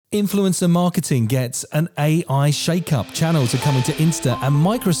Influencer marketing gets an AI shakeup. Channels are coming to Insta and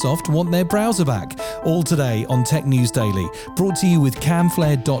Microsoft want their browser back. All today on Tech News Daily, brought to you with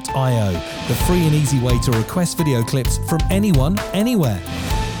camflare.io, the free and easy way to request video clips from anyone, anywhere.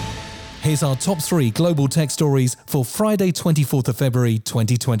 Here's our top 3 global tech stories for Friday, 24th of February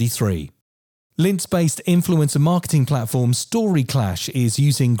 2023. Linz-based influencer marketing platform StoryClash is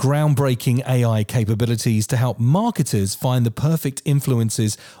using groundbreaking AI capabilities to help marketers find the perfect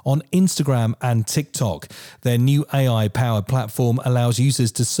influencers on Instagram and TikTok. Their new AI-powered platform allows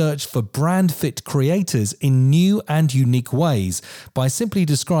users to search for brand-fit creators in new and unique ways by simply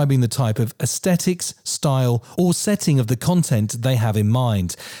describing the type of aesthetics, style, or setting of the content they have in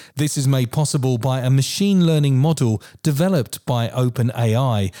mind. This is made possible by a machine learning model developed by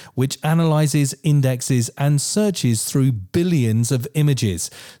OpenAI, which analyzes, indexes and searches through billions of images.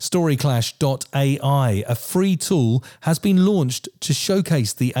 StoryClash.ai, a free tool, has been launched to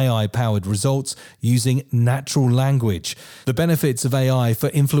showcase the AI-powered results using natural language. The benefits of AI for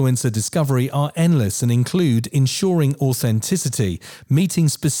influencer discovery are endless and include ensuring authenticity, meeting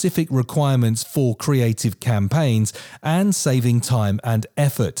specific requirements for creative campaigns, and saving time and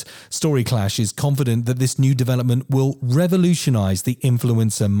effort. StoryClash is confident that this new development will revolutionize the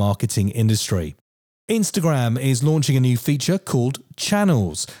influencer marketing industry. Instagram is launching a new feature called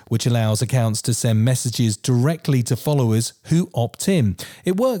Channels, which allows accounts to send messages directly to followers who opt in.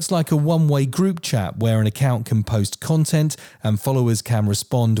 It works like a one-way group chat where an account can post content and followers can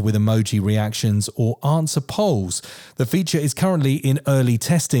respond with emoji reactions or answer polls. The feature is currently in early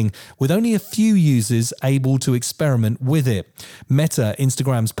testing, with only a few users able to experiment with it. Meta,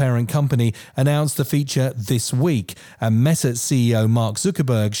 Instagram's parent company, announced the feature this week, and Meta CEO Mark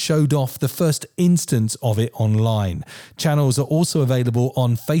Zuckerberg showed off the first instance of it online. Channels are also available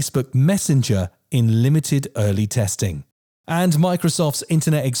on Facebook Messenger in limited early testing. And Microsoft's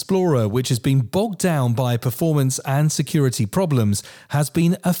Internet Explorer, which has been bogged down by performance and security problems, has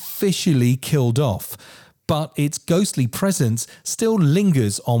been officially killed off. But its ghostly presence still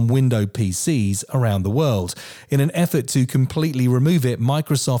lingers on Windows PCs around the world. In an effort to completely remove it,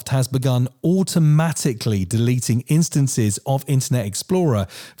 Microsoft has begun automatically deleting instances of Internet Explorer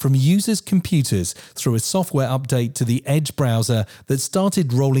from users' computers through a software update to the Edge browser that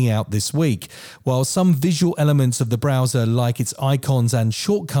started rolling out this week. While some visual elements of the browser, like its icons and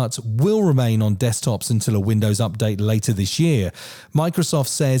shortcuts, will remain on desktops until a Windows update later this year, Microsoft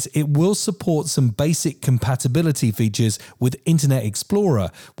says it will support some basic compatibility features with Internet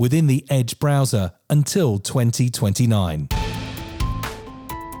Explorer within the Edge browser until 2029.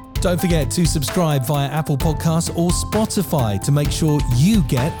 Don't forget to subscribe via Apple Podcasts or Spotify to make sure you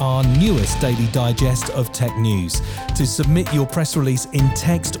get our newest daily digest of tech news. To submit your press release in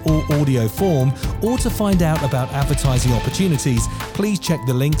text or audio form, or to find out about advertising opportunities, please check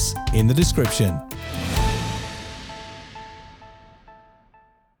the links in the description.